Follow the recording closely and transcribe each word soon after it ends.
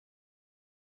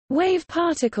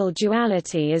Wave-particle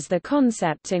duality is the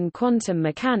concept in quantum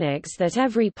mechanics that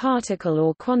every particle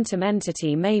or quantum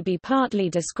entity may be partly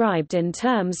described in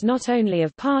terms not only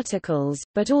of particles,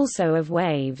 but also of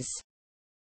waves.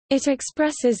 It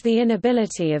expresses the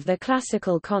inability of the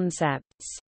classical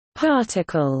concepts,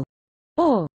 particle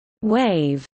or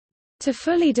wave, to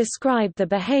fully describe the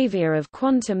behavior of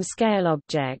quantum-scale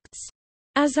objects.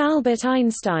 As Albert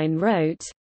Einstein wrote,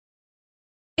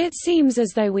 "It seems as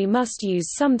though we must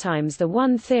use sometimes the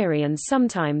one theory and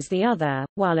sometimes the other,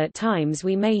 while at times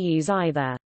we may use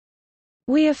either.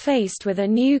 We are faced with a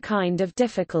new kind of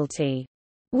difficulty.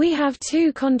 We have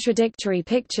two contradictory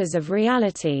pictures of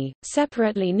reality,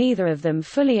 separately neither of them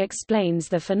fully explains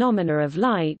the phenomena of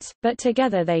light, but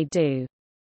together they do."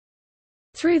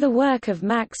 Through the work of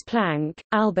Max Planck,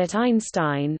 Albert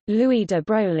Einstein, Louis de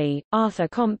Broglie, Arthur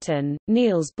Compton,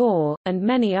 Niels Bohr, and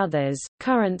many others,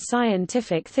 current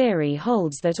scientific theory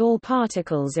holds that all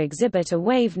particles exhibit a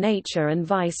wave nature and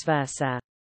vice versa.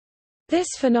 This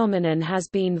phenomenon has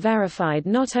been verified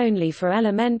not only for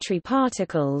elementary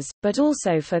particles, but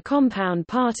also for compound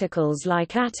particles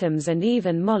like atoms and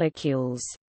even molecules.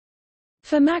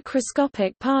 For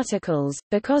macroscopic particles,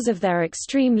 because of their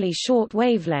extremely short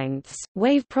wavelengths,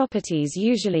 wave properties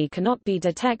usually cannot be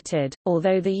detected.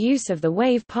 Although the use of the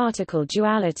wave-particle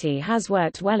duality has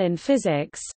worked well in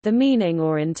physics, the meaning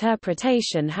or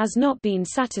interpretation has not been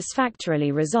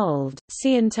satisfactorily resolved.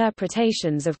 See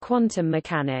interpretations of quantum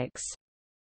mechanics.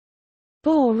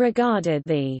 Bohr regarded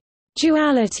the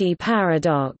duality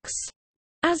paradox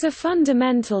as a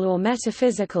fundamental or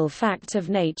metaphysical fact of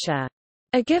nature.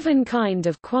 A given kind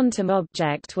of quantum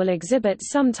object will exhibit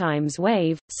sometimes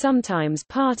wave, sometimes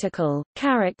particle,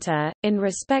 character, in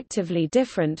respectively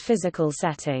different physical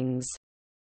settings.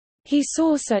 He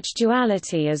saw such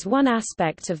duality as one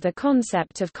aspect of the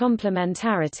concept of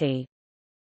complementarity.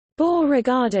 Bohr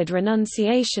regarded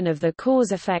renunciation of the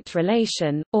cause-effect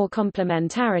relation, or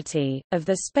complementarity, of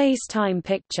the space-time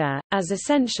picture, as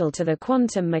essential to the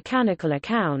quantum mechanical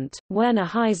account. Werner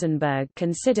Heisenberg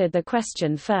considered the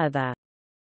question further.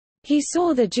 He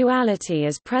saw the duality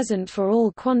as present for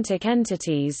all quantic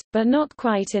entities, but not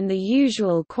quite in the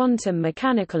usual quantum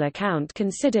mechanical account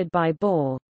considered by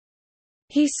Bohr.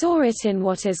 He saw it in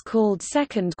what is called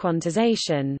second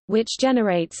quantization, which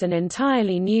generates an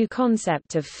entirely new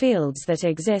concept of fields that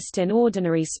exist in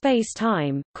ordinary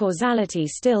space-time, causality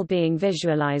still being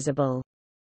visualizable.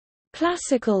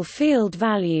 Classical field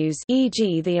values,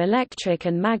 e.g. the electric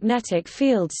and magnetic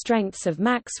field strengths of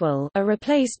Maxwell, are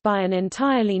replaced by an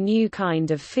entirely new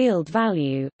kind of field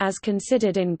value, as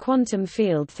considered in quantum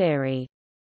field theory.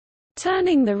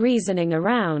 Turning the reasoning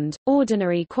around,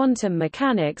 ordinary quantum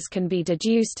mechanics can be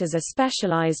deduced as a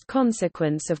specialized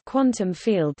consequence of quantum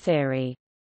field theory.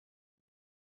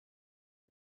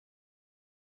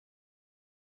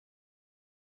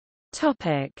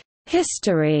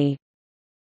 History.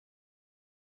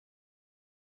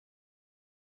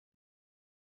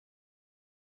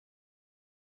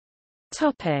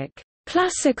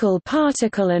 Classical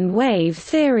particle and wave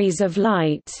theories of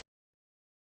light.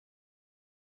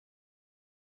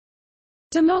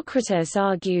 Democritus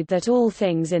argued that all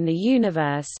things in the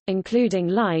universe, including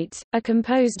light, are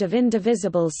composed of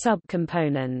indivisible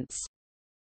subcomponents.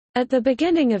 At the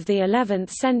beginning of the 11th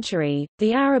century,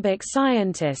 the Arabic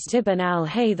scientist Ibn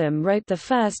al-Haytham wrote the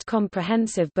first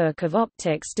comprehensive book of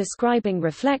optics describing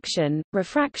reflection,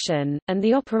 refraction, and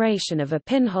the operation of a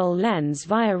pinhole lens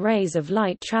via rays of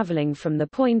light traveling from the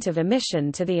point of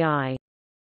emission to the eye.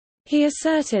 He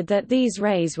asserted that these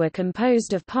rays were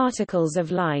composed of particles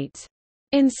of light.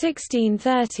 In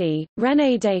 1630,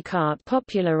 René Descartes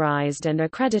popularized and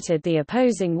accredited the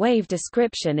opposing wave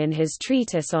description in his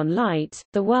treatise on light,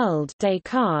 The World,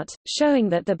 Descartes, showing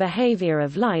that the behavior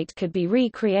of light could be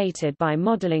recreated by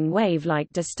modeling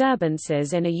wave-like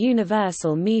disturbances in a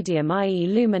universal medium, i.e.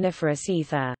 luminiferous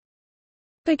ether.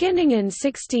 Beginning in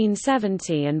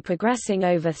 1670 and progressing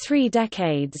over 3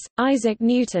 decades, Isaac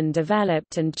Newton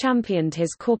developed and championed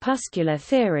his corpuscular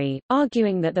theory,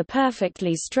 arguing that the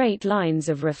perfectly straight lines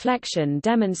of reflection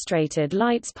demonstrated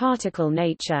light's particle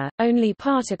nature. Only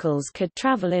particles could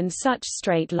travel in such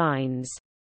straight lines.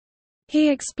 He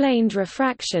explained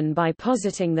refraction by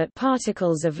positing that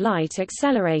particles of light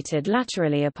accelerated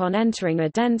laterally upon entering a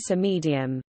denser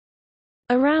medium.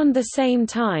 Around the same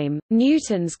time,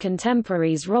 Newton's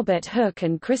contemporaries Robert Hooke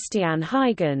and Christian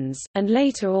Huygens, and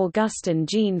later Augustin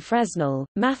Jean Fresnel,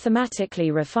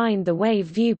 mathematically refined the wave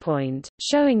viewpoint,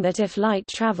 showing that if light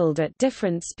traveled at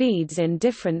different speeds in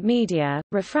different media,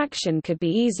 refraction could be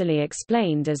easily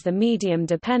explained as the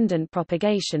medium-dependent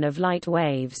propagation of light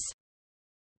waves.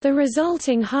 The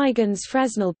resulting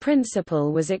Huygens-Fresnel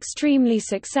principle was extremely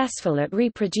successful at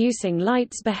reproducing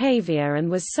light's behavior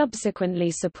and was subsequently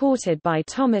supported by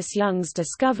Thomas Young's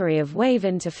discovery of wave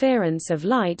interference of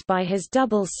light by his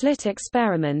double-slit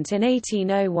experiment in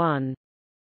 1801.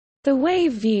 The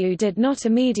wave view did not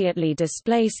immediately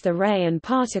displace the ray and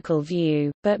particle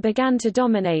view, but began to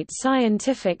dominate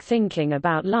scientific thinking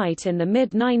about light in the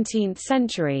mid-19th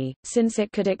century, since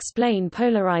it could explain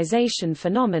polarization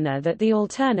phenomena that the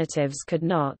alternatives could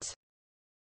not.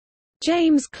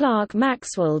 James Clerk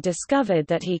Maxwell discovered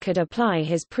that he could apply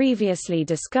his previously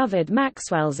discovered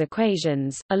Maxwell's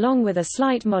equations, along with a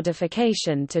slight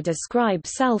modification to describe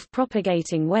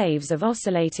self-propagating waves of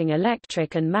oscillating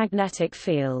electric and magnetic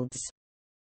fields.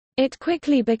 It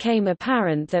quickly became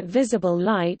apparent that visible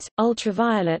light,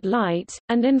 ultraviolet light,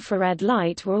 and infrared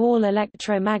light were all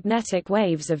electromagnetic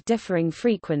waves of differing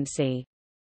frequency.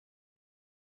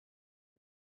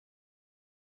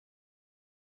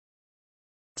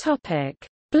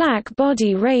 Black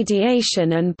body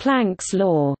radiation and Planck's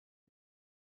law.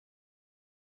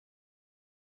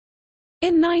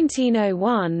 In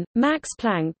 1901, Max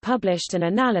Planck published an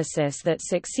analysis that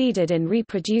succeeded in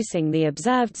reproducing the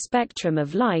observed spectrum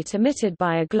of light emitted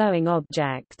by a glowing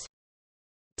object.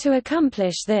 To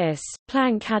accomplish this,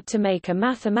 Planck had to make a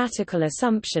mathematical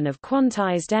assumption of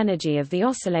quantized energy of the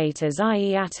oscillators,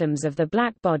 i.e. atoms of the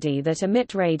blackbody that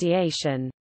emit radiation.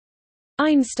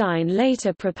 Einstein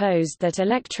later proposed that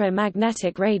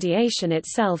electromagnetic radiation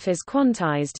itself is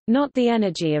quantized, not the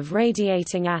energy of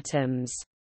radiating atoms.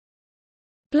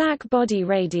 Black body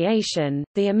radiation,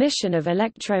 the emission of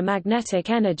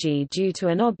electromagnetic energy due to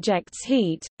an object's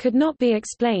heat, could not be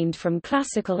explained from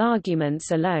classical arguments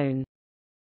alone.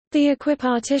 The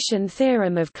equipartition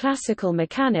theorem of classical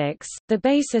mechanics, the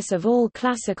basis of all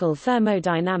classical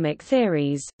thermodynamic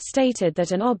theories, stated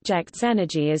that an object's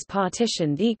energy is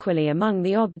partitioned equally among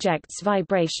the object's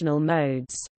vibrational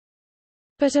modes.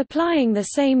 But applying the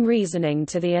same reasoning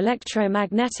to the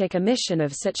electromagnetic emission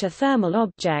of such a thermal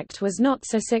object was not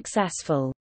so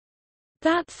successful.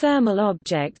 That thermal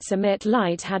objects emit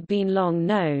light had been long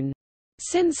known.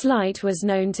 Since light was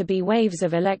known to be waves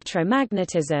of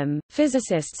electromagnetism,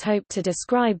 physicists hoped to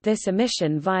describe this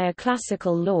emission via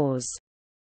classical laws.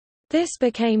 This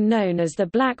became known as the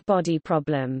blackbody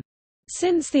problem.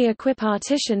 Since the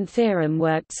equipartition theorem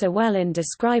worked so well in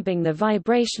describing the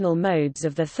vibrational modes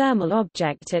of the thermal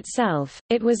object itself,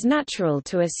 it was natural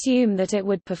to assume that it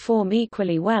would perform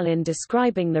equally well in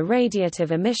describing the radiative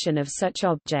emission of such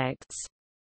objects.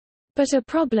 But a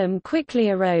problem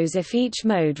quickly arose if each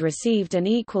mode received an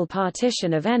equal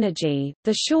partition of energy.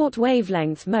 The short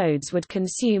wavelength modes would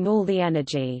consume all the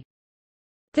energy.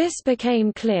 This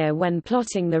became clear when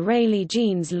plotting the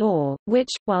Rayleigh-Jeans law, which,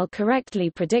 while correctly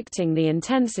predicting the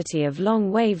intensity of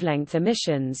long wavelength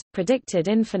emissions, predicted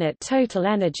infinite total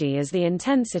energy as the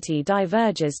intensity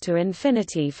diverges to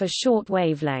infinity for short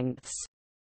wavelengths.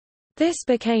 This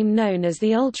became known as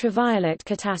the ultraviolet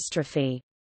catastrophe.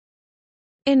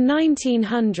 In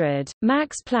 1900,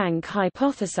 Max Planck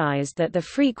hypothesized that the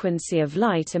frequency of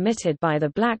light emitted by the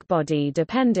blackbody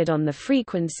depended on the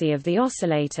frequency of the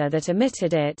oscillator that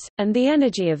emitted it, and the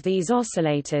energy of these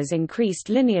oscillators increased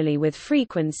linearly with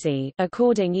frequency,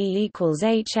 according E equals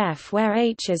hf, where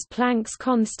h is Planck's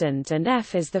constant and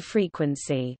f is the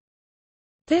frequency.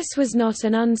 This was not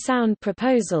an unsound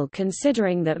proposal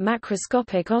considering that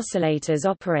macroscopic oscillators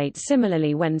operate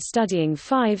similarly when studying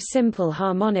 5 simple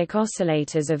harmonic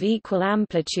oscillators of equal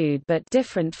amplitude but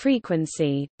different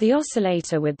frequency. The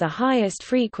oscillator with the highest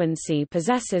frequency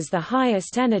possesses the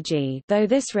highest energy, though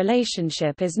this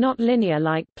relationship is not linear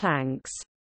like Planck's.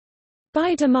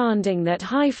 By demanding that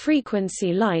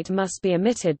high-frequency light must be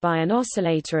emitted by an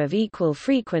oscillator of equal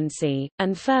frequency,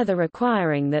 and further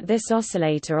requiring that this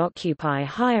oscillator occupy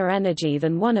higher energy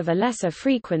than one of a lesser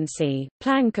frequency,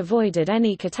 Planck avoided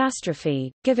any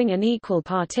catastrophe. Giving an equal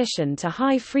partition to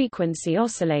high-frequency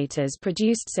oscillators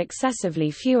produced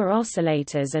successively fewer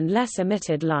oscillators and less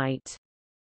emitted light.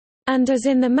 And as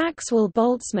in the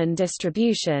Maxwell-Boltzmann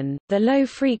distribution, the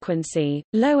low-frequency,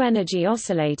 low-energy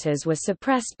oscillators were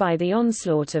suppressed by the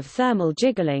onslaught of thermal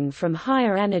jiggling from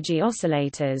higher-energy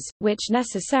oscillators, which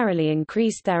necessarily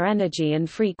increased their energy and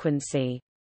frequency.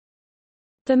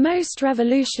 The most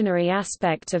revolutionary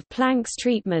aspect of Planck's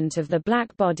treatment of the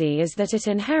blackbody is that it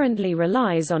inherently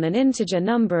relies on an integer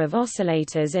number of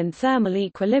oscillators in thermal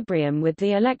equilibrium with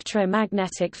the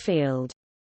electromagnetic field.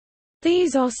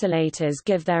 These oscillators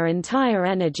give their entire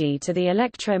energy to the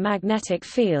electromagnetic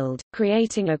field,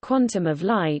 creating a quantum of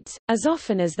light, as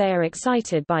often as they are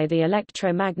excited by the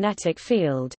electromagnetic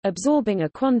field, absorbing a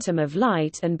quantum of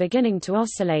light and beginning to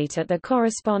oscillate at the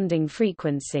corresponding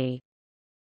frequency.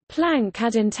 Planck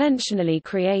had intentionally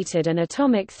created an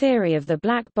atomic theory of the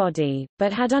black body,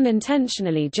 but had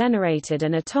unintentionally generated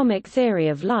an atomic theory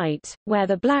of light, where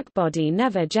the black body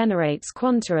never generates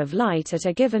quanta of light at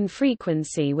a given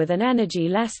frequency with an energy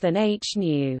less than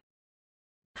h².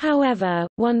 However,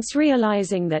 once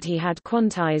realizing that he had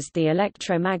quantized the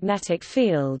electromagnetic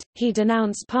field, he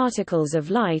denounced particles of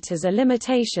light as a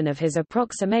limitation of his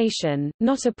approximation,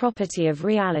 not a property of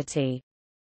reality.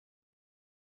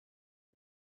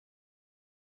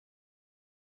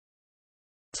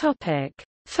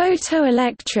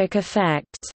 Photoelectric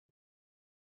effect.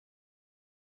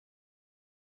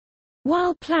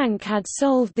 While Planck had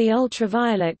solved the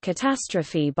ultraviolet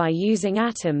catastrophe by using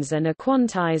atoms and a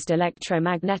quantized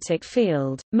electromagnetic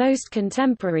field, most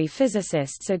contemporary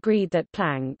physicists agreed that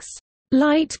Planck's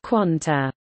light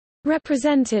quanta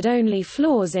represented only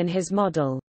flaws in his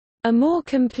model. A more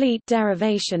complete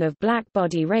derivation of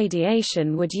blackbody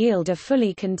radiation would yield a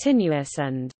fully continuous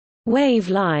and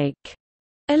wave-like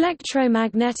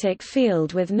electromagnetic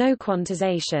field with no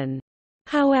quantization.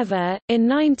 However, in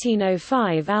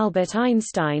 1905 Albert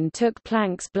Einstein took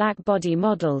Planck's blackbody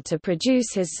model to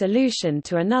produce his solution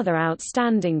to another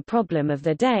outstanding problem of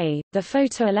the day, the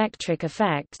photoelectric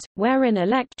effect, wherein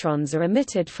electrons are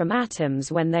emitted from atoms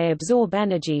when they absorb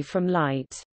energy from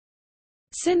light.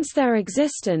 Since their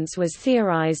existence was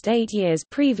theorized 8 years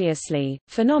previously,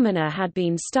 phenomena had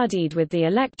been studied with the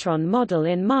electron model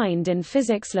in mind in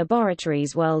physics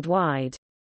laboratories worldwide.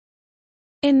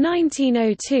 In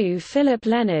 1902 Philip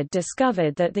Leonard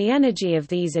discovered that the energy of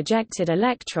these ejected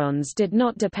electrons did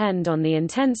not depend on the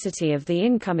intensity of the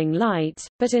incoming light,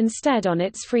 but instead on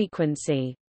its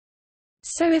frequency.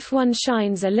 So if one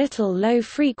shines a little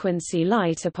low-frequency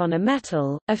light upon a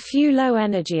metal, a few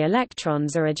low-energy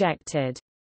electrons are ejected.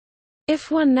 If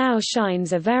one now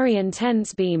shines a very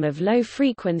intense beam of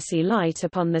low-frequency light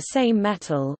upon the same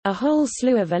metal, a whole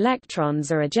slew of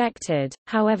electrons are ejected,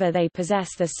 however they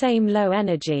possess the same low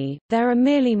energy, there are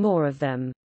merely more of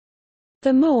them.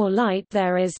 The more light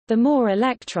there is, the more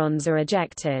electrons are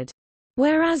ejected.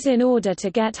 Whereas in order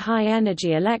to get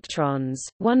high-energy electrons,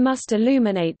 one must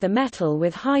illuminate the metal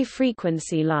with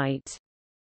high-frequency light.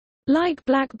 Like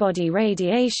blackbody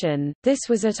radiation, this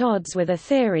was at odds with a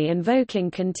theory invoking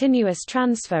continuous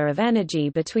transfer of energy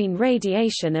between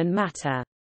radiation and matter.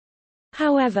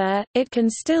 However, it can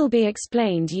still be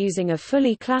explained using a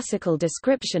fully classical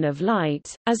description of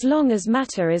light, as long as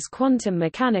matter is quantum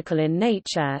mechanical in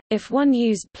nature. If one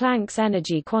used Planck's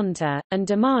energy quanta, and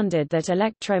demanded that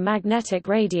electromagnetic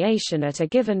radiation at a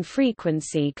given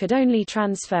frequency could only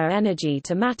transfer energy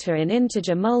to matter in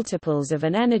integer multiples of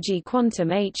an energy quantum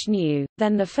h²,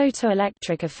 then the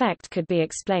photoelectric effect could be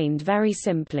explained very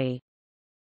simply.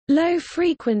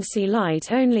 Low-frequency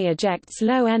light only ejects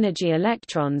low-energy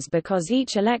electrons because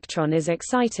each electron is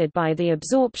excited by the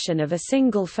absorption of a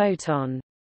single photon.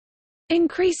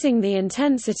 Increasing the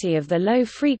intensity of the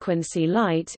low-frequency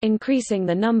light, increasing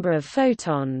the number of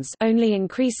photons, only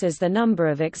increases the number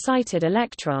of excited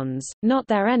electrons, not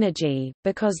their energy,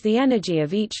 because the energy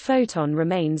of each photon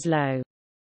remains low.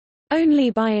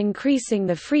 Only by increasing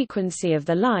the frequency of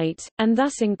the light, and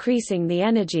thus increasing the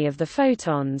energy of the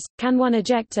photons, can one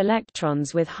eject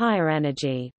electrons with higher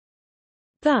energy.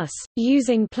 Thus,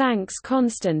 using Planck's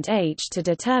constant h to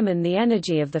determine the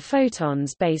energy of the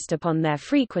photons based upon their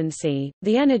frequency,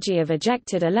 the energy of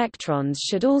ejected electrons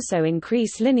should also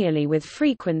increase linearly with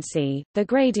frequency, the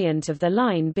gradient of the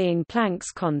line being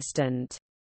Planck's constant.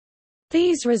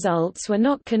 These results were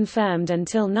not confirmed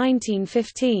until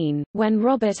 1915, when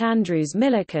Robert Andrews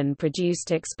Millikan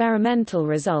produced experimental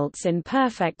results in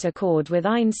perfect accord with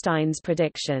Einstein's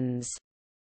predictions.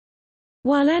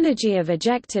 While energy of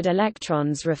ejected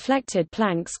electrons reflected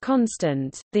Planck's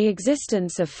constant, the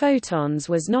existence of photons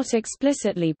was not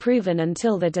explicitly proven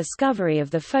until the discovery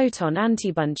of the photon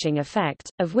antibunching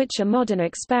effect, of which a modern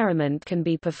experiment can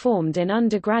be performed in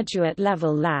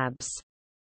undergraduate-level labs.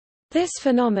 This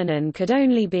phenomenon could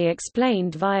only be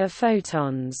explained via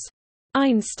photons.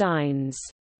 Einstein's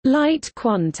light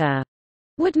quanta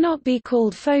would not be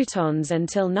called photons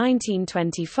until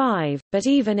 1925, but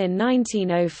even in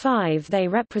 1905 they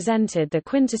represented the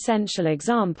quintessential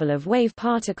example of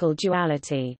wave-particle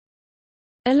duality.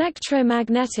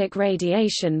 Electromagnetic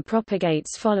radiation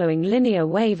propagates following linear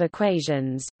wave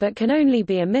equations, but can only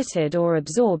be emitted or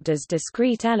absorbed as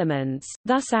discrete elements,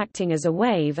 thus acting as a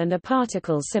wave and a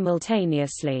particle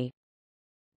simultaneously.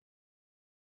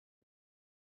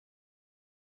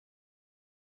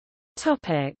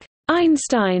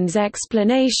 Einstein's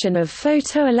explanation of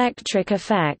photoelectric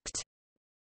effect.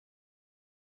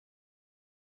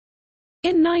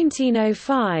 In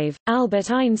 1905, Albert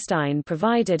Einstein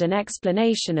provided an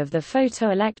explanation of the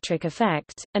photoelectric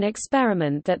effect, an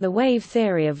experiment that the wave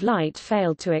theory of light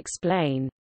failed to explain.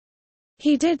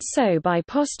 He did so by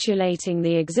postulating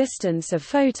the existence of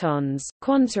photons,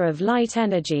 quanta of light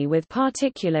energy with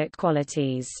particulate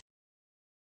qualities.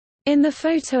 In the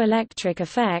photoelectric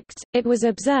effect, it was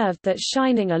observed that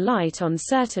shining a light on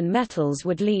certain metals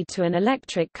would lead to an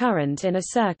electric current in a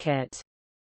circuit.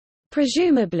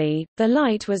 Presumably, the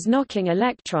light was knocking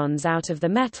electrons out of the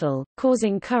metal,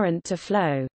 causing current to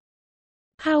flow.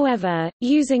 However,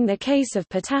 using the case of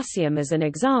potassium as an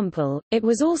example, it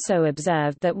was also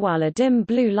observed that while a dim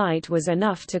blue light was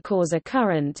enough to cause a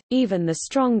current, even the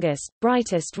strongest,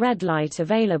 brightest red light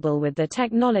available with the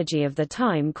technology of the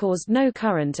time caused no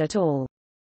current at all.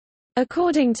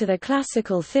 According to the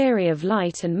classical theory of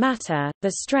light and matter,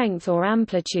 the strength or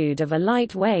amplitude of a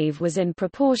light wave was in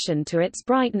proportion to its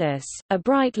brightness. A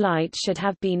bright light should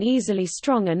have been easily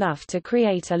strong enough to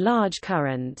create a large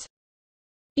current.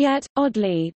 Yet,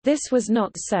 oddly, this was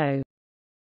not so.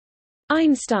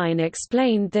 Einstein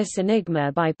explained this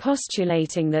enigma by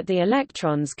postulating that the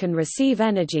electrons can receive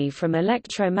energy from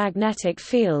electromagnetic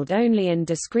field only in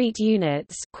discrete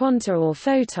units, quanta or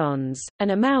photons, an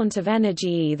amount of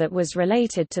energy E that was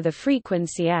related to the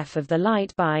frequency f of the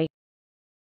light by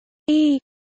E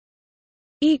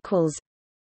equals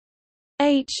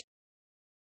h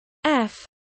f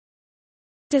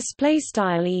display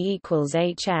style E equals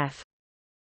hf,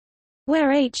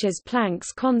 where h is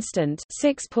Planck's constant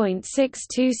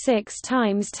 6.626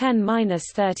 times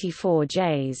 10⁻34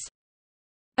 J.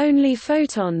 Only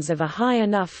photons of a high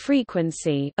enough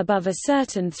frequency above a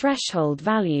certain threshold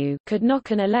value could knock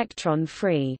an electron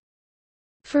free.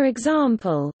 For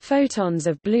example, photons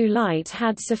of blue light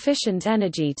had sufficient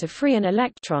energy to free an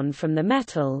electron from the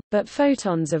metal, but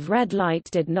photons of red light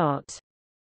did not.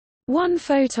 One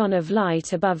photon of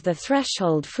light above the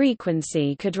threshold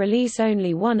frequency could release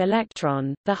only one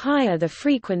electron. The higher the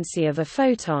frequency of a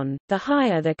photon, the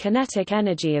higher the kinetic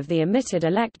energy of the emitted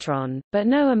electron, but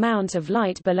no amount of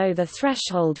light below the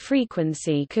threshold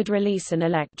frequency could release an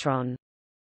electron.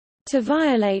 To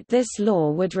violate this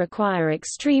law would require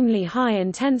extremely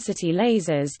high-intensity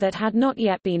lasers that had not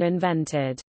yet been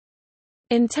invented.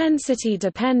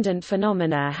 Intensity-dependent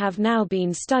phenomena have now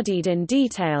been studied in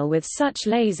detail with such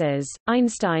lasers.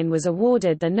 Einstein was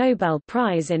awarded the Nobel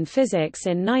Prize in Physics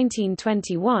in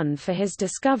 1921 for his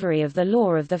discovery of the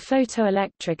law of the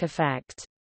photoelectric effect.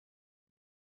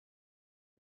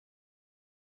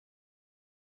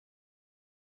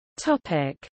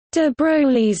 Topic: de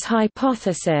Broglie's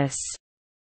hypothesis.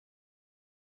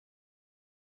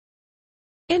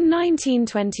 In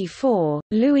 1924,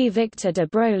 Louis-Victor de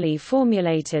Broglie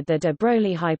formulated the de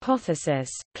Broglie hypothesis,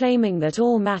 claiming that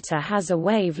all matter has a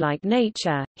wave-like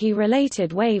nature. He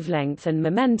related wavelength and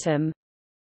momentum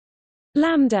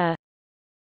lambda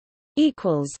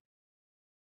equals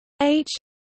h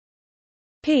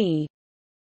p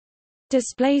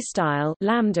display style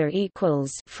lambda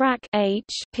equals frac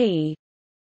h p.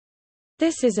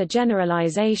 This is a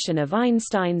generalization of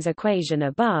Einstein's equation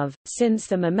above, since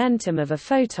the momentum of a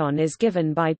photon is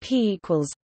given by p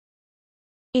equals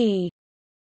e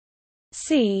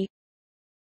c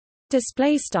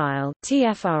display style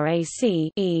tfrac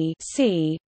e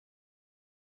c,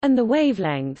 and the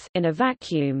wavelength in a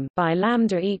vacuum by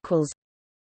lambda equals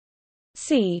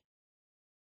c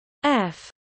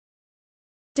f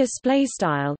display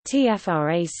style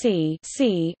tfrac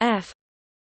c f,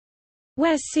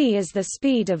 where c is the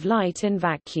speed of light in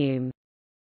vacuum.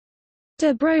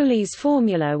 De Broglie's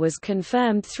formula was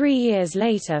confirmed 3 years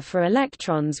later for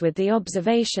electrons with the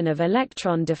observation of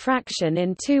electron diffraction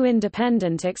in 2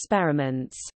 independent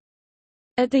experiments.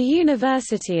 At the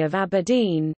University of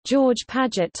Aberdeen, George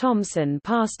Paget Thomson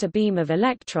passed a beam of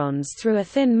electrons through a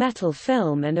thin metal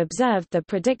film and observed the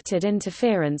predicted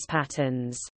interference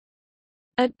patterns.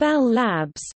 At Bell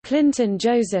Labs, Clinton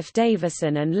Joseph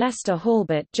Davison and Lester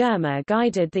Halbert Germer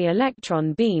guided the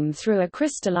electron beam through a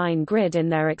crystalline grid in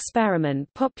their experiment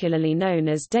popularly known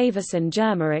as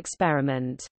Davison-Germer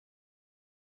experiment.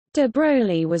 De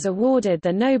Broglie was awarded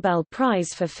the Nobel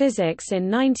Prize for Physics in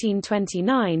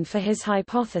 1929 for his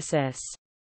hypothesis.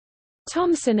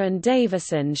 Thomson and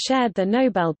Davison shared the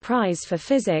Nobel Prize for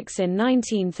Physics in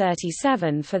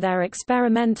 1937 for their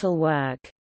experimental work.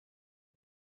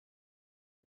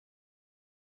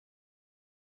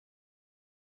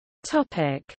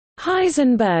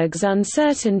 Heisenberg's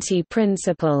uncertainty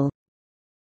principle.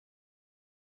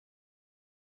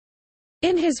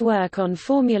 In his work on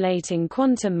formulating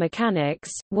quantum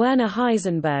mechanics, Werner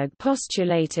Heisenberg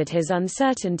postulated his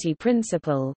uncertainty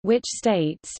principle, which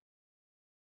states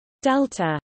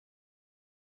delta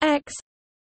x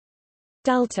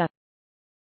delta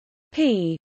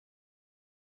p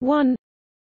 1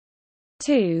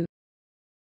 2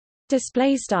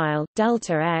 display style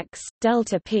delta x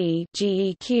delta p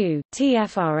geq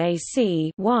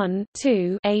tfrac 1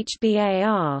 2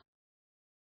 hbar,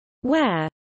 where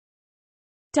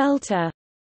delta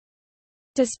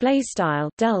display style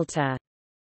delta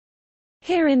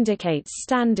here indicates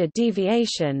standard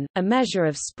deviation, a measure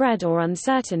of spread or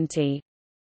uncertainty.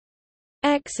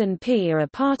 X and p are a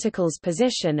particle's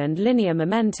position and linear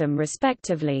momentum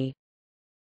respectively.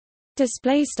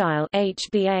 Display style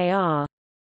hbar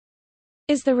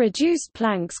is the reduced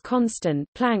Planck's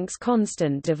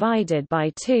constant divided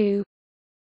by 2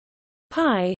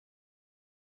 pi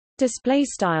display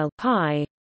style pi.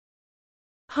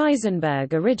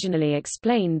 Heisenberg originally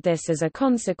explained this as a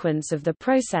consequence of the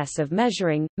process of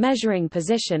measuring. Measuring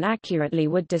position accurately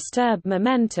would disturb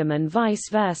momentum and vice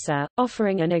versa,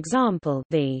 offering an example,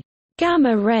 the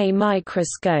gamma-ray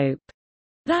microscope,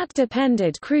 that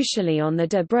depended crucially on the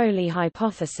de Broglie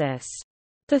hypothesis.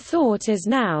 The thought is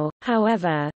now,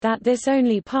 however, that this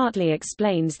only partly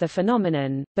explains the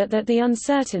phenomenon, but that the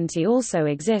uncertainty also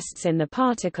exists in the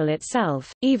particle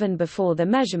itself, even before the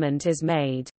measurement is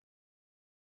made.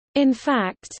 In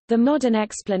fact, the modern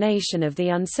explanation of the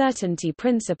uncertainty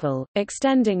principle,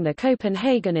 extending the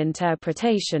Copenhagen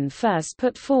interpretation first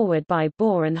put forward by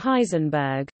Bohr and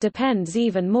Heisenberg, depends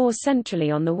even more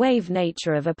centrally on the wave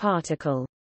nature of a particle.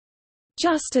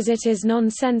 Just as it is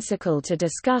nonsensical to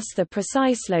discuss the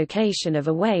precise location of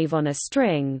a wave on a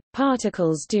string,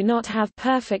 particles do not have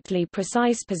perfectly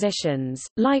precise positions.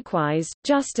 Likewise,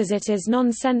 just as it is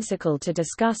nonsensical to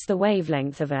discuss the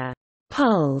wavelength of a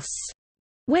pulse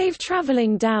wave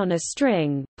traveling down a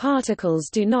string, particles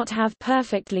do not have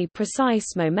perfectly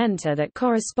precise momenta that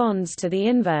corresponds to the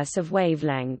inverse of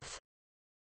wavelength.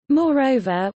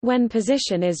 Moreover, when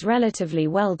position is relatively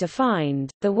well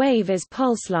defined, the wave is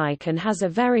pulse-like and has a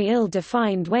very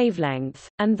ill-defined wavelength,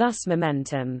 and thus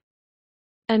momentum.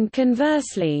 And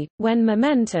conversely, when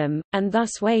momentum, and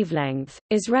thus wavelength,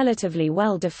 is relatively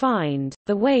well defined,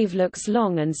 the wave looks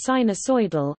long and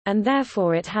sinusoidal, and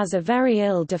therefore it has a very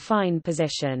ill-defined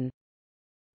position.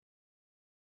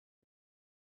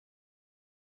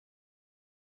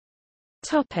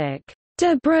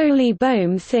 De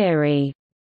Broglie-Bohm theory.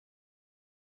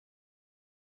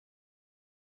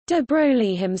 De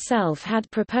Broglie himself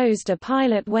had proposed a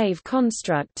pilot wave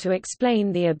construct to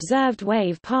explain the observed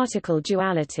wave-particle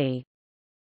duality.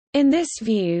 In this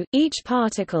view, each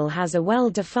particle has a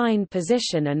well-defined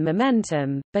position and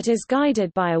momentum, but is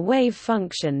guided by a wave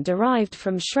function derived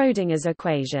from Schrödinger's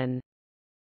equation.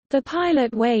 The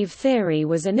pilot wave theory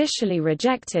was initially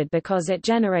rejected because it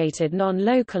generated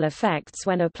non-local effects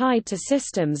when applied to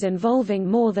systems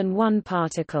involving more than one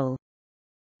particle.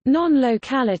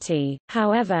 Non-locality,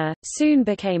 however, soon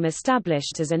became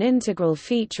established as an integral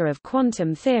feature of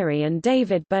quantum theory, and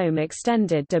David Bohm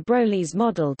extended de Broglie's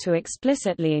model to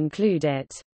explicitly include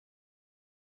it.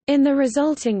 In the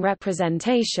resulting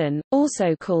representation,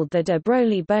 also called the de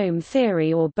Broglie-Bohm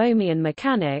theory or Bohmian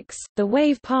mechanics, the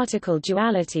wave-particle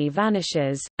duality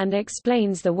vanishes, and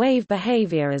explains the wave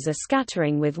behavior as a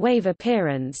scattering with wave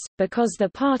appearance, because the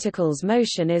particle's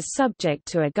motion is subject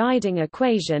to a guiding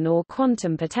equation or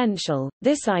quantum potential.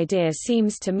 This idea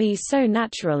seems to me so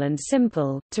natural and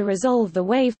simple, to resolve the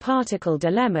wave-particle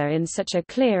dilemma in such a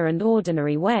clear and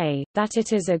ordinary way, that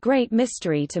it is a great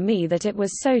mystery to me that it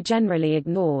was so generally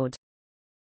ignored.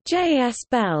 J. S.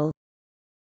 Bell.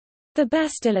 The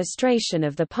best illustration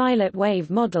of the pilot wave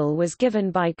model was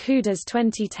given by Kuda's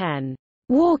 2010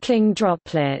 walking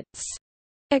droplets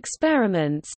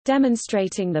experiments,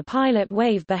 demonstrating the pilot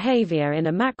wave behavior in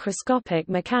a macroscopic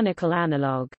mechanical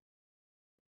analog.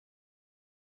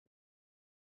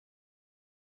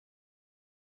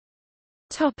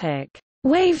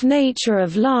 Wave nature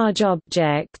of large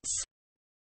objects.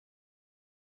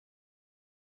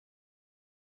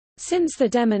 Since the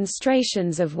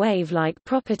demonstrations of wave-like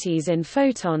properties in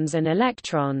photons and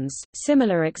electrons,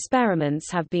 similar experiments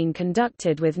have been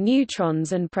conducted with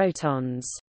neutrons and protons.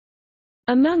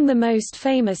 Among the most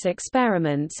famous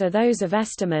experiments are those of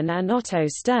Esterman and Otto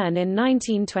Stern in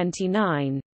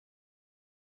 1929.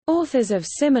 Authors of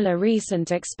similar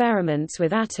recent experiments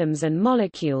with atoms and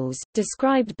molecules,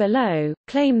 described below,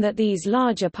 claim that these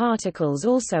larger particles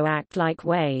also act like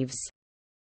waves.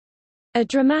 A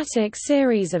dramatic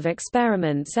series of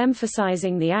experiments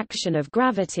emphasizing the action of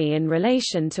gravity in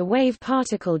relation to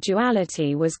wave-particle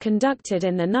duality was conducted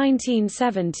in the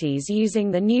 1970s using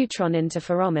the neutron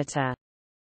interferometer.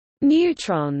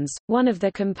 Neutrons, one of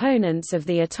the components of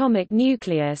the atomic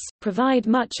nucleus, provide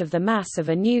much of the mass of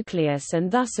a nucleus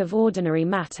and thus of ordinary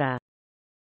matter.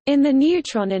 In the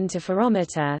neutron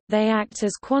interferometer, they act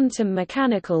as quantum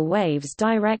mechanical waves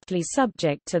directly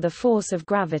subject to the force of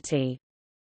gravity.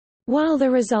 While the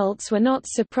results were not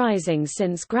surprising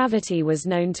since gravity was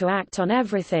known to act on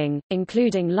everything,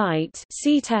 including light,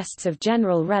 see tests of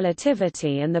general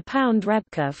relativity and the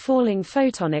Pound-Rebka falling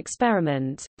photon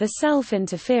experiment, the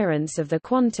self-interference of the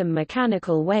quantum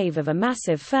mechanical wave of a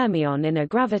massive fermion in a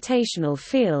gravitational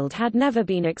field had never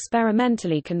been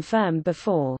experimentally confirmed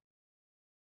before.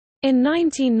 In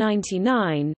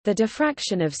 1999, the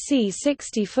diffraction of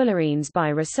C60 fullerenes by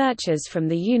researchers from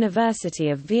the University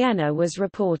of Vienna was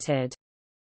reported.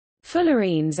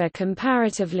 Fullerenes are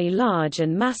comparatively large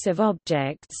and massive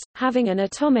objects, having an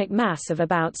atomic mass of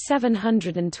about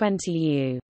 720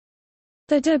 U.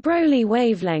 The de Broglie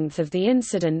wavelength of the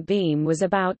incident beam was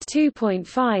about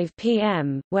 2.5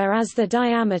 pm, whereas the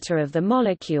diameter of the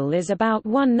molecule is about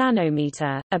 1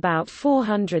 nanometer, about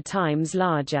 400 times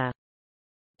larger.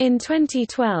 In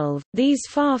 2012, these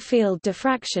far-field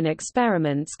diffraction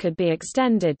experiments could be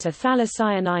extended to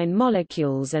phthalocyanine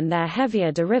molecules and their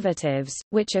heavier derivatives,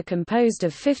 which are composed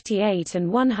of 58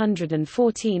 and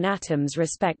 114 atoms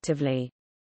respectively.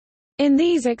 In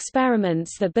these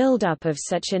experiments, the buildup of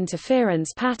such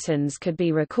interference patterns could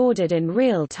be recorded in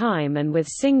real time and with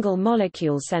single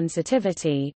molecule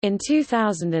sensitivity. In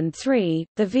 2003,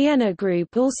 the Vienna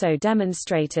group also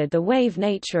demonstrated the wave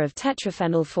nature of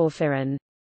tetraphenylporphyrin,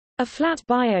 a flat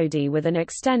biody with an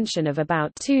extension of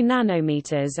about 2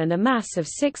 nanometers and a mass of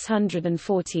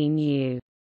 614 U.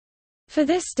 For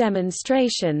this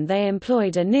demonstration they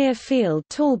employed a near-field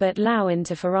Talbot-Lowe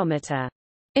interferometer.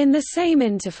 In the same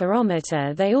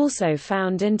interferometer they also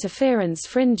found interference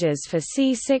fringes for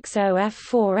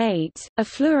C60F48, a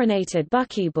fluorinated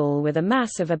buckyball with a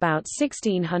mass of about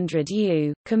 1600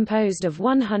 U, composed of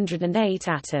 108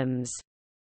 atoms.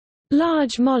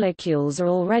 Large molecules are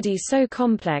already so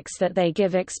complex that they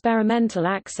give experimental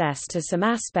access to some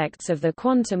aspects of the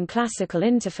quantum classical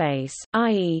interface,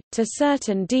 i.e., to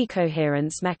certain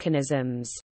decoherence mechanisms.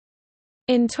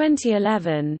 In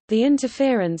 2011, the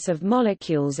interference of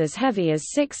molecules as heavy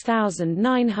as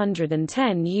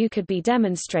 6,910 U could be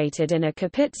demonstrated in a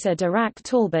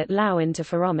Kapitsa-Dirac-Talbot-Lowe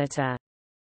interferometer.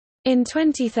 In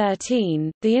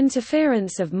 2013, the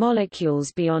interference of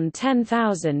molecules beyond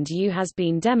 10,000 U has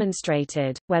been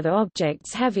demonstrated, whether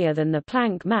objects heavier than the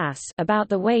Planck mass, about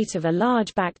the weight of a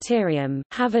large bacterium,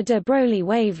 have a de Broglie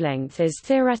wavelength is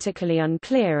theoretically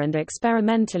unclear and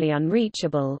experimentally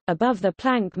unreachable. Above the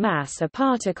Planck mass, a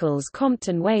particle's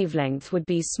Compton wavelength would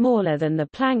be smaller than the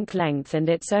Planck length and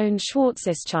its own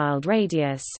Schwarzschild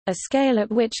radius, a scale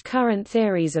at which current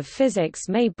theories of physics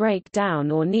may break down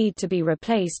or need to be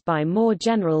replaced by more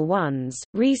general ones.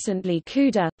 Recently,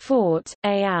 Kuda, Fort,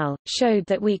 al. showed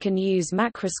that we can use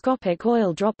macroscopic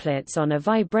oil droplets on a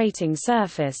vibrating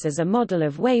surface as a model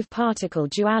of wave-particle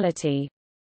duality.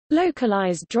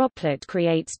 Localized droplet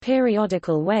creates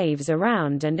periodical waves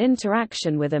around and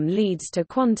interaction with them leads to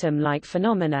quantum-like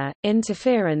phenomena,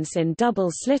 interference in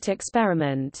double-slit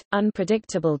experiment,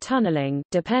 unpredictable tunneling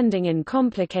depending in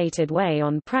complicated way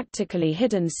on practically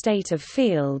hidden state of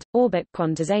field, orbit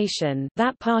quantization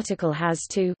that particle has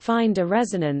to find a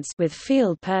resonance with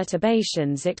field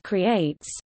perturbations it creates.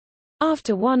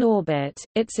 After one orbit,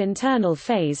 its internal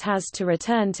phase has to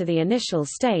return to the initial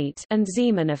state and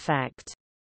Zeeman effect.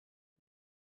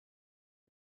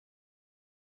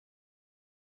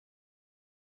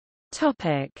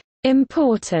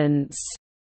 Importance.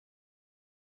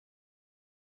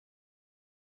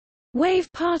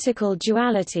 Wave-particle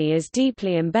duality is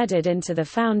deeply embedded into the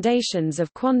foundations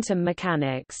of quantum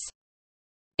mechanics.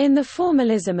 In the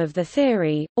formalism of the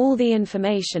theory, all the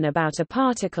information about a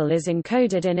particle is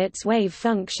encoded in its wave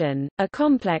function, a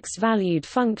complex valued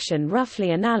function roughly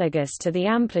analogous to the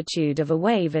amplitude of a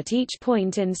wave at each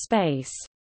point in space.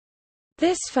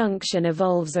 This function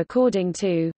evolves according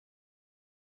to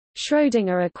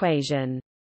Schrödinger equation.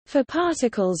 For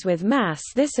particles with mass,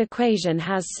 this equation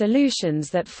has solutions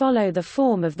that follow the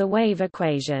form of the wave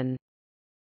equation.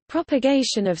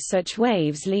 Propagation of such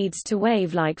waves leads to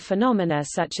wave-like phenomena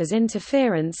such as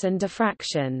interference and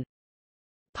diffraction.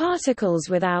 Particles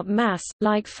without mass,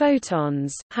 like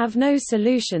photons, have no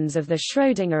solutions of the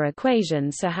Schrödinger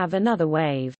equation so have another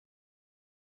wave.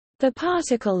 The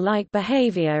particle-like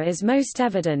behavior is most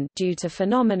evident due to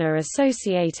phenomena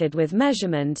associated with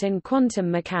measurement in quantum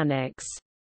mechanics.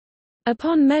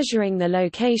 Upon measuring the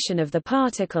location of the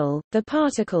particle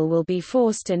will be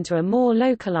forced into a more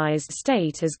localized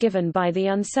state as given by the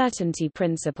uncertainty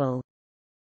principle.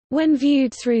 When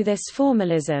viewed through this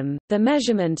formalism, the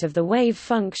measurement of the wave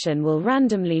function will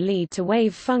randomly lead to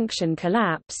wave function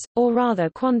collapse, or rather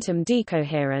quantum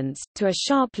decoherence, to a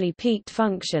sharply peaked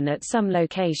function at some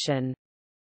location.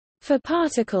 For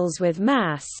particles with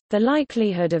mass, the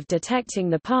likelihood of detecting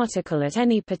the particle at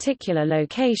any particular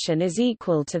location is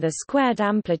equal to the squared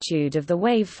amplitude of the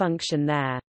wave function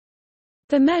there.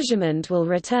 The measurement will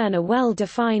return a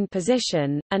well-defined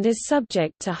position, and is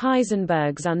subject to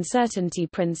Heisenberg's uncertainty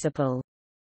principle.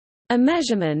 A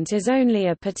measurement is only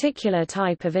a particular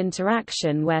type of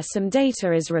interaction where some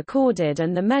data is recorded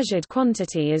and the measured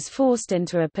quantity is forced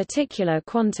into a particular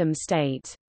quantum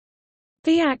state.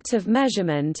 The act of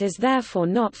measurement is therefore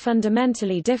not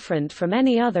fundamentally different from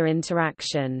any other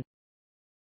interaction.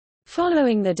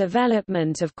 Following the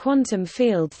development of quantum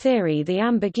field theory, the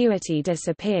ambiguity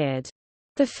disappeared.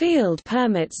 The field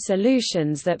permits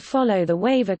solutions that follow the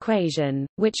wave equation,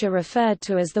 which are referred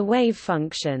to as the wave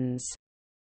functions.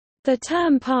 The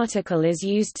term particle is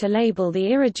used to label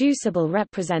the irreducible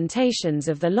representations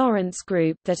of the Lorentz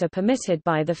group that are permitted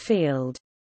by the field.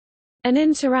 An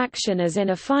interaction as in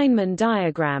a Feynman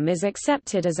diagram is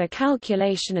accepted as a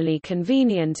calculationally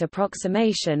convenient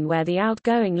approximation where the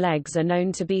outgoing legs are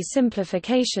known to be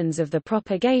simplifications of the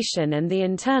propagation and the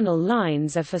internal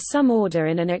lines are for some order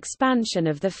in an expansion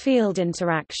of the field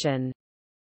interaction.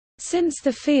 Since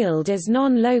the field is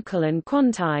non-local and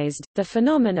quantized, the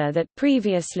phenomena that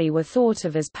previously were thought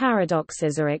of as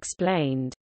paradoxes are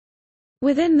explained.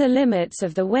 Within the limits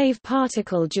of the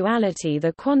wave-particle duality,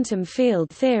 the quantum field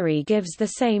theory gives the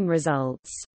same results.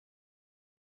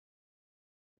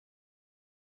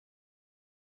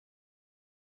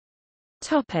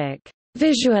 Topic: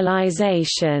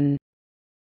 Visualization.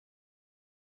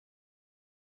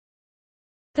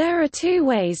 There are two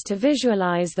ways to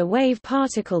visualize the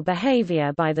wave-particle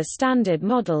behavior: by the Standard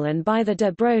Model and by the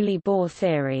de Broglie-Bohr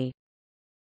theory.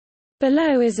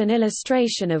 Below is an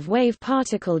illustration of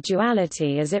wave-particle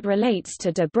duality as it relates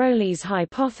to de Broglie's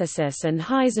hypothesis and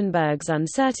Heisenberg's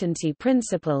uncertainty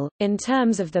principle, in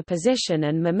terms of the position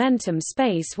and momentum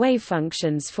space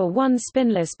wavefunctions for one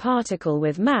spinless particle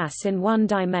with mass in one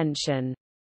dimension.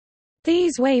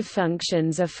 These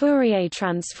wavefunctions are Fourier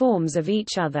transforms of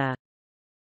each other.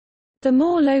 The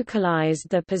more localized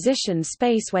the position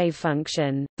space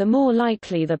wavefunction, the more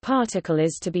likely the particle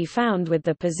is to be found with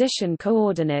the position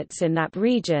coordinates in that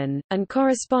region, and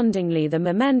correspondingly the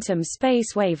momentum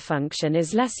space wavefunction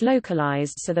is less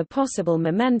localized, so the possible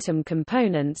momentum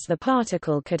components the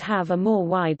particle could have are more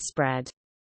widespread.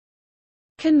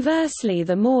 Conversely,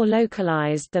 the more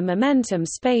localized the momentum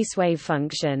space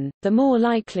wavefunction, the more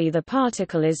likely the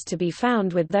particle is to be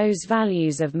found with those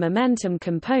values of momentum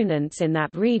components in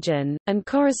that region, and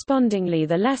correspondingly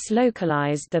the less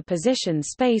localized the position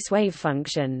space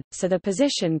wavefunction, so the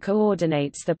position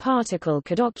coordinates the particle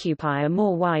could occupy are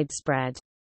more widespread.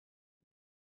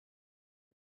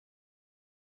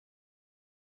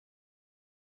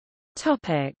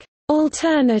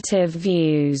 Alternative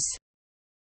views.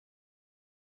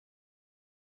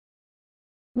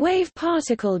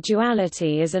 Wave-particle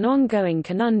duality is an ongoing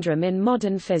conundrum in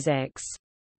modern physics.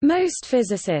 Most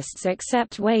physicists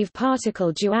accept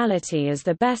wave-particle duality as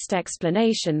the best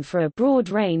explanation for a broad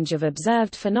range of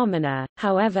observed phenomena,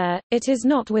 however, it is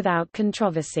not without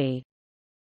controversy.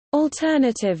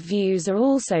 Alternative views are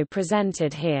also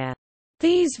presented here.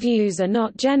 These views are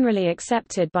not generally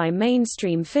accepted by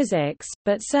mainstream physics,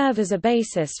 but serve as a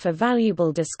basis for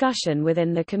valuable discussion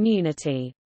within the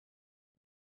community.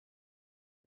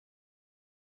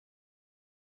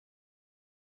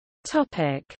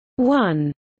 Topic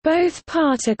 1. Both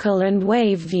particle and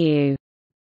wave view.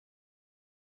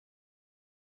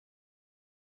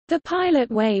 The pilot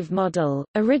wave model,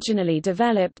 originally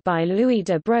developed by Louis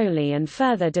de Broglie and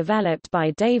further developed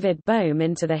by David Bohm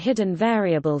into the hidden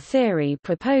variable theory,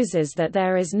 proposes that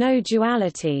there is no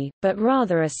duality, but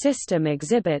rather a system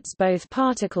exhibits both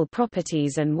particle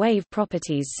properties and wave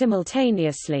properties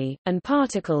simultaneously, and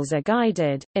particles are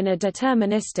guided, in a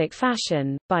deterministic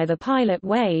fashion, by the pilot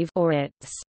wave or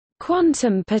its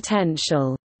quantum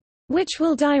potential, which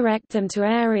will direct them to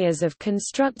areas of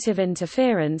constructive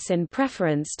interference in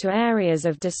preference to areas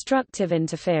of destructive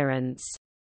interference.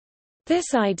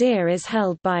 This idea is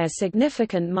held by a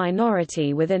significant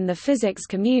minority within the physics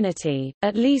community.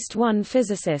 At least one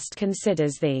physicist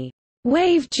considers the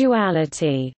wave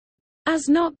duality as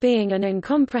not being an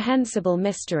incomprehensible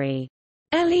mystery.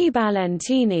 L. E.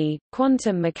 Balentini,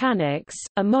 Quantum Mechanics,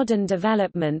 A Modern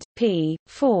Development, p.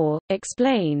 4,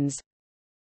 explains,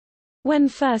 when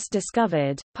first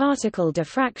discovered, particle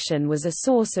diffraction was a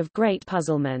source of great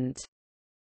puzzlement.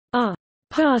 Are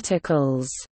particles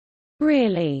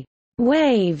really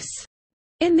waves?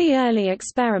 In the early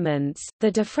experiments,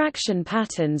 the diffraction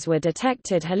patterns were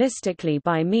detected holistically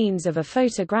by means of a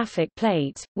photographic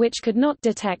plate, which could not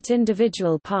detect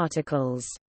individual particles.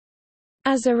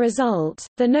 As a result,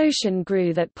 the notion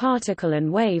grew that particle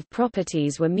and wave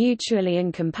properties were mutually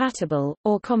incompatible,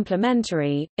 or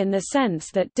complementary, in the sense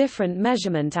that different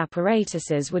measurement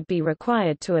apparatuses would be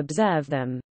required to observe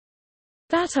them.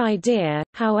 That idea,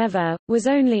 however, was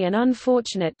only an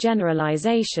unfortunate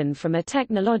generalization from a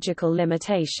technological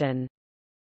limitation.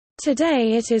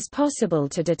 Today it is possible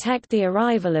to detect the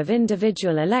arrival of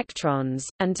individual electrons,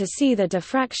 and to see the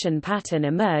diffraction pattern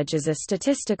emerge as a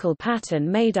statistical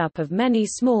pattern made up of many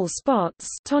small spots.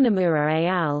 Tonomura et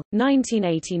al.,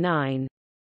 1989.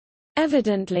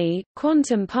 Evidently,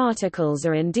 quantum particles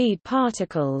are indeed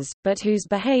particles, but whose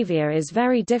behavior is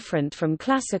very different from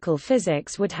classical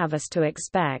physics would have us to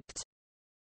expect.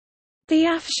 The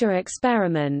Afshar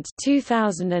experiment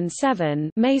 2007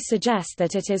 may suggest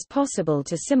that it is possible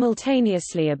to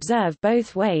simultaneously observe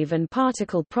both wave and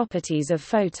particle properties of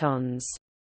photons.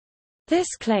 This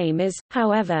claim is,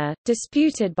 however,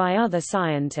 disputed by other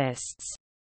scientists.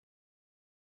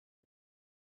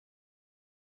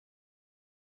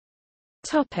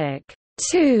 Topic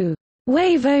 2.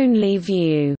 Wave-only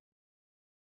view.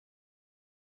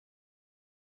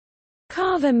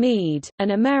 Carver Mead,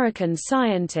 an American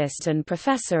scientist and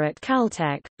professor at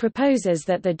Caltech, proposes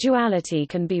that the duality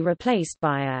can be replaced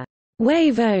by a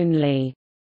wave-only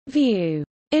view.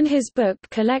 In his book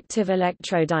Collective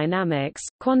Electrodynamics,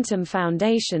 Quantum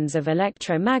Foundations of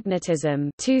Electromagnetism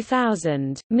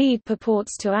 2000, Mead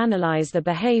purports to analyze the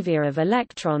behavior of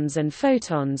electrons and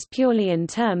photons purely in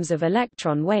terms of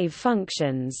electron wave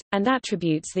functions, and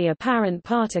attributes the apparent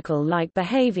particle-like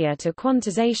behavior to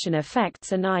quantization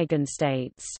effects and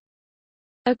eigenstates.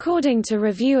 According to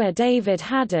reviewer David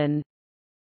Haddon,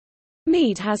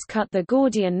 Mead has cut the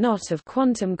Gordian knot of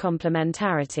quantum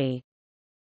complementarity.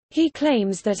 He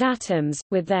claims that atoms,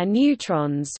 with their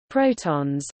neutrons,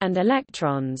 protons, and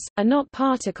electrons, are not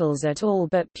particles at all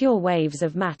but pure waves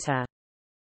of matter.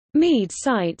 Mead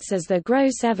cites as the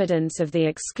gross evidence of the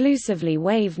exclusively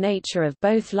wave nature of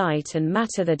both light and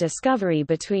matter the discovery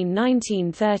between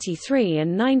 1933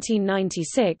 and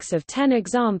 1996 of 10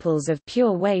 examples of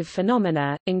pure wave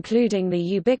phenomena, including the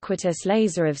ubiquitous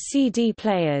laser of CD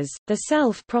players, the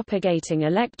self-propagating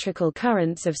electrical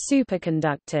currents of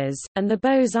superconductors, and the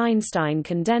Bose-Einstein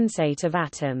condensate of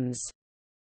atoms.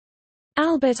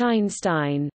 Albert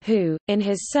Einstein, who, in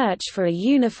his search for a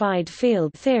unified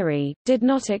field theory, did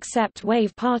not accept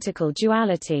wave-particle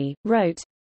duality, wrote,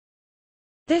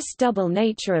 "This double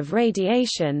nature of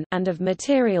radiation and of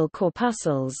material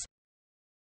corpuscles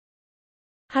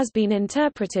has been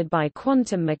interpreted by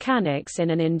quantum mechanics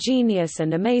in an ingenious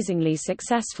and amazingly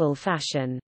successful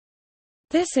fashion.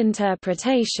 This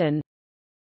interpretation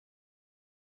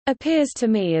appears to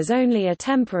me as only a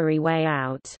temporary way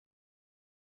out.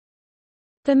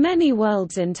 The many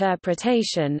worlds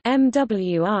interpretation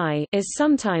 (MWI) is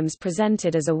sometimes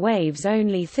presented as a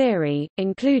waves-only theory,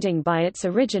 including by its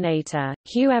originator,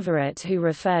 Hugh Everett, who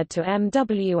referred to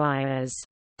MWI as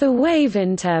the wave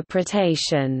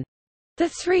interpretation. The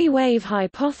three-wave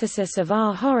hypothesis of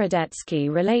R.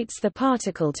 Horodetsky relates the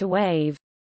particle to wave.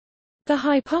 The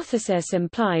hypothesis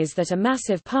implies that a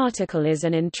massive particle is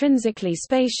an intrinsically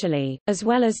spatially, as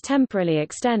well as temporally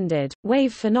extended,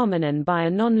 wave phenomenon by a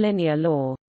nonlinear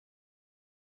law.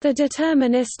 The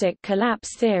deterministic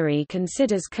collapse theory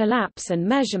considers collapse and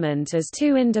measurement as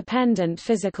two independent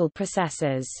physical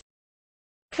processes.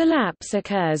 Collapse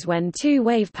occurs when two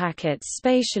wave packets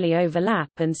spatially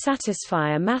overlap and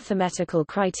satisfy a mathematical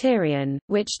criterion,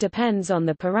 which depends on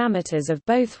the parameters of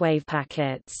both wave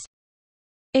packets.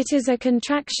 It is a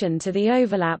contraction to the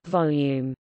overlap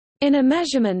volume. In a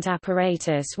measurement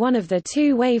apparatus, one of the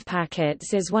two wave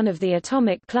packets is one of the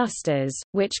atomic clusters,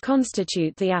 which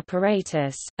constitute the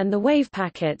apparatus, and the wave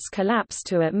packets collapse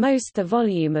to at most the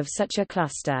volume of such a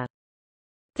cluster.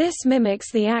 This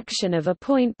mimics the action of a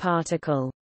point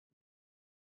particle.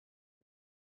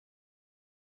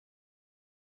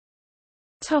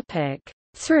 Topic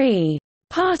 3.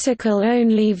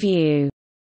 Particle-only view.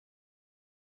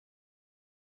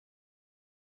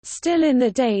 Still in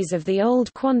the days of the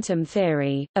old quantum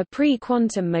theory, a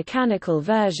pre-quantum mechanical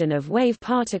version of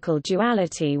wave-particle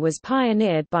duality was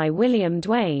pioneered by William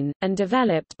Duane, and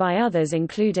developed by others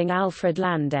including Alfred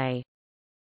Landé.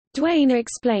 Duane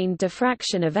explained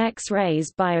diffraction of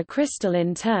X-rays by a crystal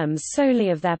in terms solely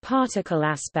of their particle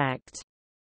aspect.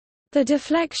 The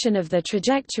deflection of the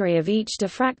trajectory of each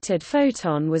diffracted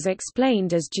photon was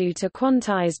explained as due to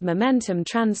quantized momentum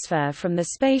transfer from the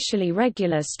spatially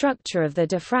regular structure of the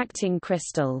diffracting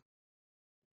crystal.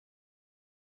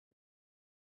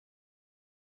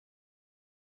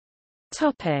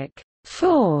 Topic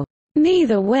 4.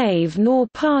 Neither wave nor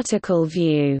particle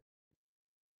view.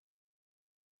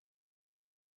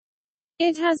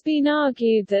 It has been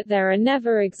argued that there are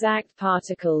never exact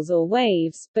particles or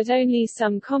waves, but only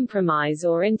some compromise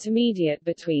or intermediate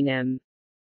between them.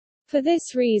 For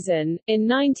this reason, in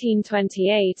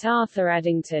 1928 Arthur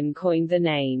Eddington coined the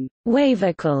name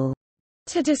wavicle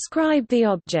to describe the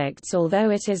objects,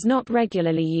 although it is not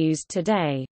regularly used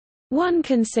today. One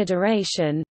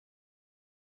consideration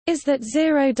is that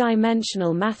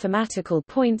zero-dimensional mathematical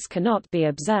points cannot be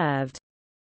observed.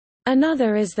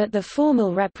 Another is that the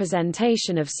formal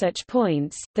representation of such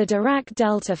points, the Dirac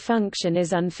delta function,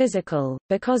 is unphysical,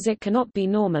 because it cannot be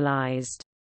normalized.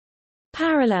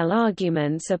 Parallel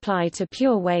arguments apply to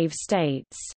pure wave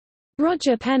states.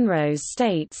 Roger Penrose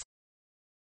states,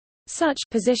 such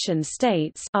position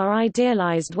states are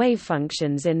idealized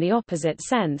wavefunctions in the opposite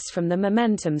sense from the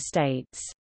momentum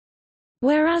states.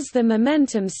 Whereas the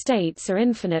momentum states are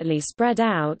infinitely spread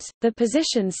out, the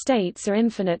position states are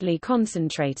infinitely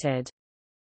concentrated.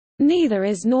 Neither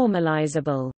is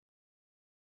normalizable.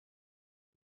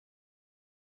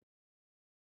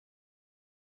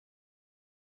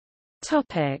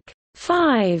 Topic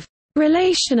 5.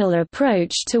 Relational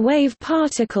approach to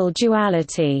wave-particle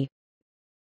duality.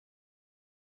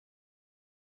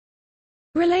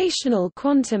 Relational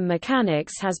quantum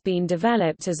mechanics has been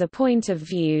developed as a point of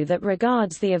view that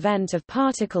regards the event of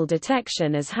particle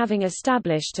detection as having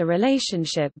established a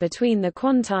relationship between the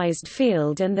quantized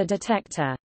field and the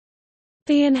detector.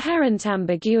 The inherent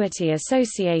ambiguity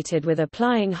associated with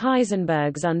applying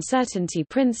Heisenberg's uncertainty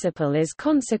principle is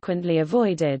consequently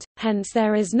avoided, hence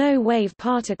there is no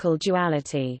wave-particle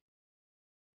duality.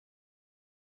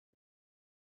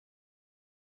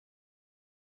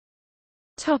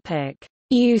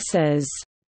 Uses.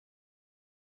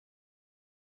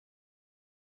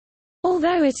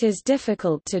 Although it is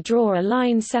difficult to draw a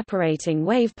line separating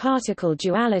wave-particle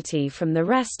duality from the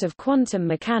rest of quantum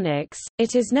mechanics,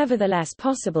 it is nevertheless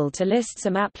possible to list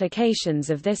some applications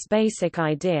of this basic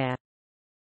idea.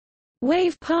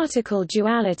 Wave-particle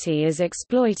duality is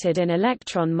exploited in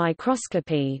electron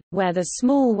microscopy, where the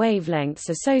small wavelengths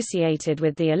associated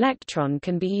with the electron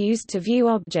can be used to view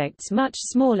objects much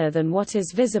smaller than what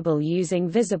is visible using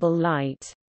visible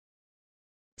light.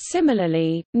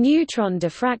 Similarly, neutron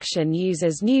diffraction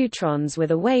uses neutrons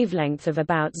with a wavelength of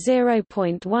about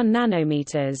 0.1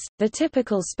 nanometers, the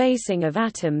typical spacing of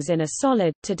atoms in a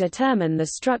solid, to determine the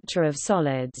structure of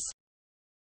solids.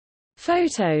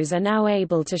 Photos are now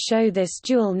able to show this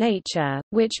dual nature,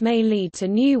 which may lead to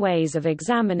new ways of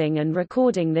examining and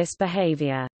recording this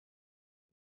behavior.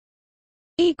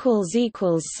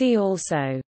 See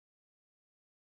also